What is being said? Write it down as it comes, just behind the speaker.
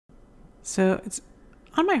So it's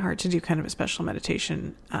on my heart to do kind of a special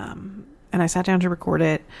meditation. And I sat down to record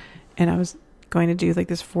it, and I was going to do like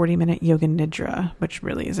this 40-minute yoga nidra, which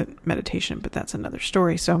really isn't meditation, but that's another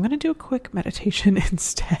story. So I'm going to do a quick meditation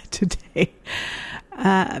instead today,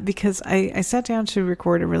 because I sat down to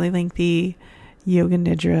record a really lengthy yoga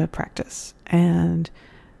nidra practice, and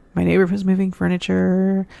my neighbor was moving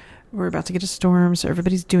furniture. We're about to get a storm, so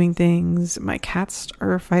everybody's doing things. My cats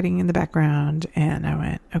are fighting in the background, and I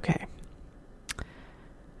went, okay,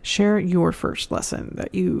 share your first lesson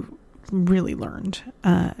that you really learned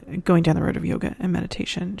going down the road of yoga and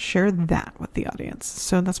meditation. Share that with the audience.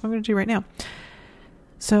 So that's what I'm going to do right now.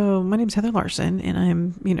 So my name is Heather Larson, and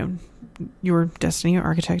I'm, your Destiny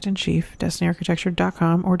Architect in Chief,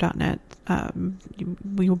 destinyarchitecture.com or .net.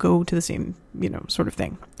 We will go to the same, sort of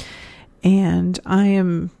thing. And I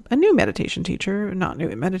am a new meditation teacher, not new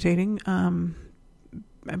at meditating,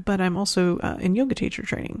 but I'm also in yoga teacher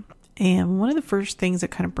training. And one of the first things that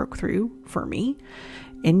kind of broke through for me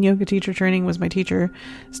in yoga teacher training was my teacher,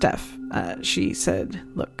 Steph. She said,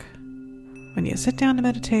 look, when you sit down to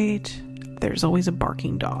meditate, there's always a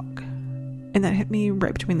barking dog. And that hit me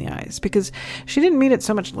right between the eyes, because she didn't mean it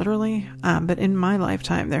so much literally, but in my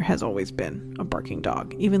lifetime, there has always been a barking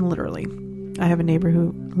dog, even literally. I have a neighbor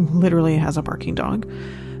who literally has a barking dog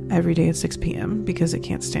every day at 6 p.m. because it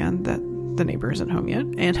can't stand that the neighbor isn't home yet.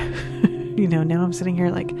 And, now I'm sitting here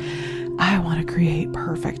like, I want to create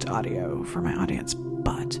perfect audio for my audience,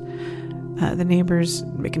 but the neighbor's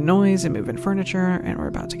making noise and moving furniture, and we're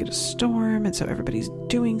about to get a storm, and so everybody's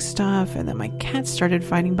doing stuff, and then my cats started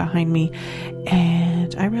fighting behind me,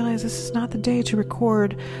 and I realized this is not the day to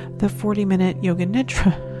record the 40-minute yoga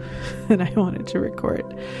nidra that I wanted to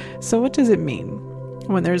record. So what does it mean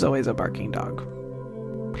when there's always a barking dog?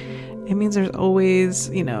 It means there's always,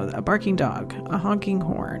 a barking dog, a honking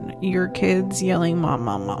horn, your kids yelling, mom,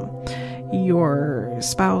 mom, mom, your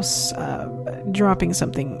spouse dropping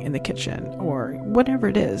something in the kitchen, or whatever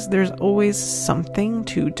it is. There's always something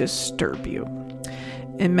to disturb you.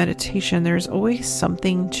 In meditation, there's always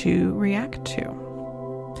something to react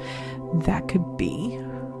to. That could be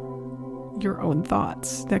your own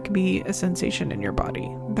thoughts. That could be a sensation in your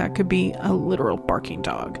body. That could be a literal barking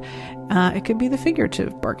dog. It could be the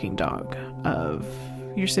figurative barking dog of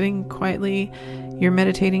you're sitting quietly, you're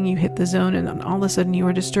meditating, you hit the zone, and then all of a sudden you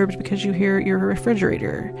are disturbed because you hear your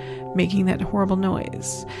refrigerator making that horrible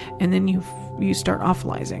noise. And then you start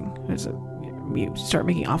awfulizing. You start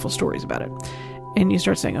making awful stories about it. And you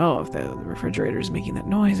start saying, oh, if the refrigerator is making that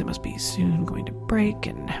noise, it must be soon going to break.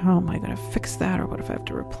 And how am I going to fix that? Or what if I have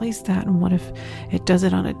to replace that? And what if it does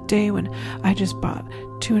it on a day when I just bought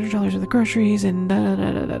 $200 worth of groceries and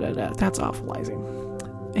da-da-da-da-da-da? That's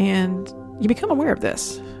awfulizing. And you become aware of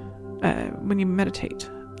this when you meditate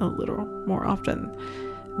a little more often,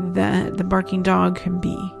 that the barking dog can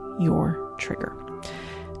be your trigger.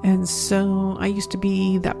 And so I used to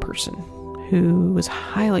be that person who was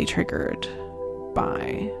highly triggered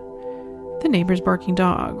by the neighbor's barking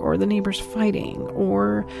dog, or the neighbor's fighting,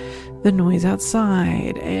 or the noise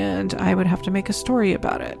outside, and I would have to make a story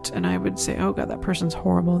about it, and I would say, oh god, that person's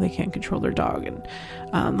horrible, they can't control their dog,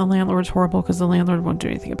 and the landlord's horrible because the landlord won't do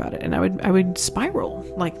anything about it. And I would spiral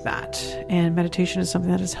like that, and meditation is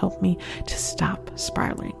something that has helped me to stop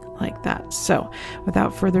spiraling like that. So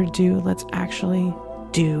without further ado, let's actually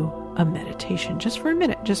do a meditation just for a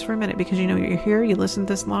minute, because you're here, you listened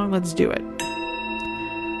this long, let's do it.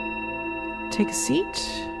 Take a seat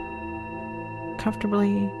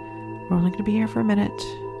comfortably. We're only going to be here for a minute,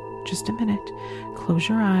 just a minute. Close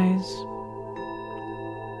your eyes.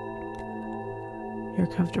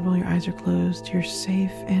 You're comfortable, your eyes are closed, you're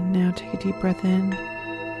safe, and now take a deep breath in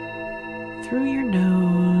through your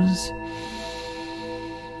nose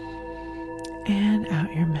and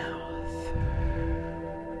out your mouth.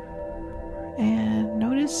 And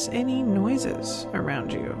notice any noises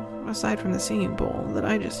around you. Aside from the singing bowl that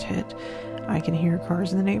I just hit, I can hear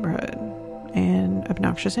cars in the neighborhood and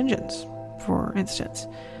obnoxious engines, for instance.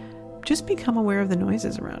 Just become aware of the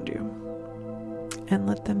noises around you and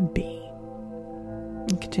let them be.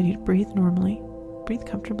 And continue to breathe normally, breathe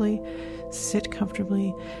comfortably, sit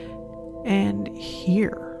comfortably, and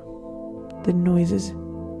hear the noises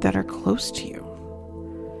that are close to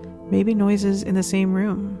you. Maybe noises in the same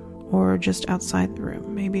room or just outside the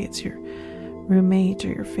room. Maybe it's your roommate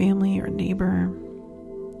or your family or neighbor.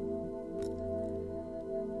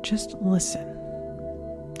 Just listen.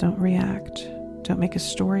 Don't react. Don't make a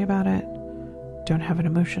story about it. Don't have an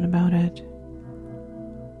emotion about it.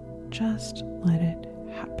 Just let it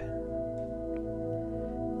happen.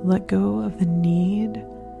 Let go of the need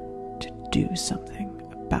to do something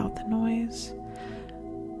about the noise.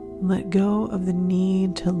 Let go of the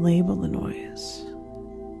need to label the noise.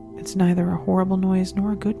 It's neither a horrible noise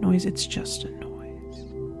nor a good noise, it's just a noise.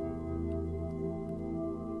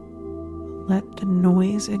 Let the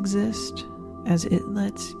noise exist as it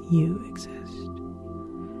lets you exist.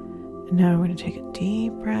 And now we're going to take a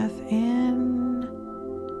deep breath in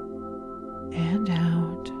and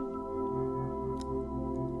out,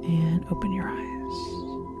 and open your eyes.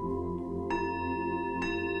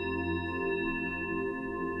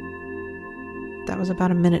 That was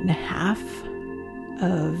about 1.5 minutes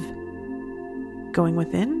of going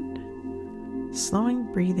within,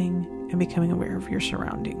 slowing, breathing, and becoming aware of your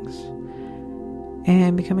surroundings.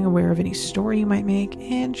 And becoming aware of any story you might make,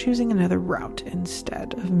 and choosing another route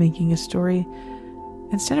instead of making a story,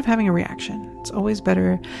 instead of having a reaction. It's always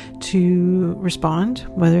better to respond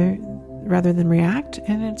rather than react,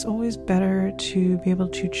 and it's always better to be able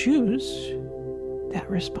to choose that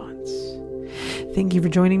response. Thank you for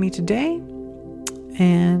joining me today.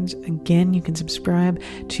 And again, you can subscribe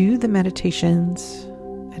to the meditations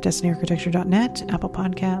at destinyarchitecture.net, Apple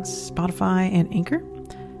Podcasts, Spotify, and Anchor.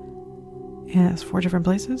 Yes, 4 different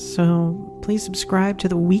places. So please subscribe to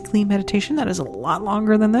the weekly meditation. That is a lot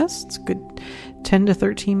longer than this. It's a good 10 to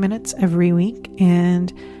 13 minutes every week.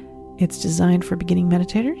 And it's designed for beginning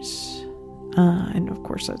meditators. And of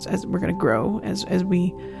course, as we're going to grow as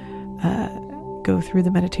we go through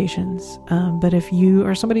the meditations. But if you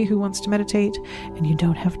are somebody who wants to meditate and you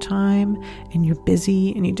don't have time and you're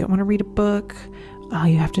busy and you don't want to read a book, all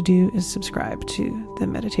you have to do is subscribe to the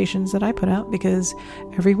meditations that I put out, because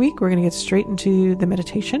every week we're going to get straight into the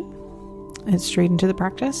meditation and straight into the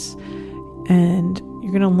practice. And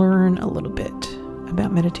you're going to learn a little bit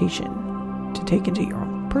about meditation to take into your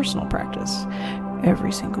own personal practice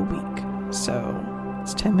every single week. So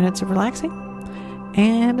it's 10 minutes of relaxing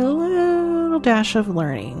and a little dash of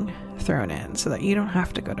learning thrown in, so that you don't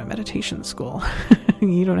have to go to meditation school.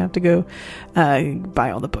 You don't have to go buy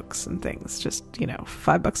all the books and things. Just,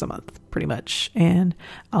 $5 a month, pretty much. And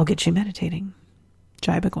I'll get you meditating.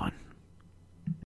 Jai Bhagwan.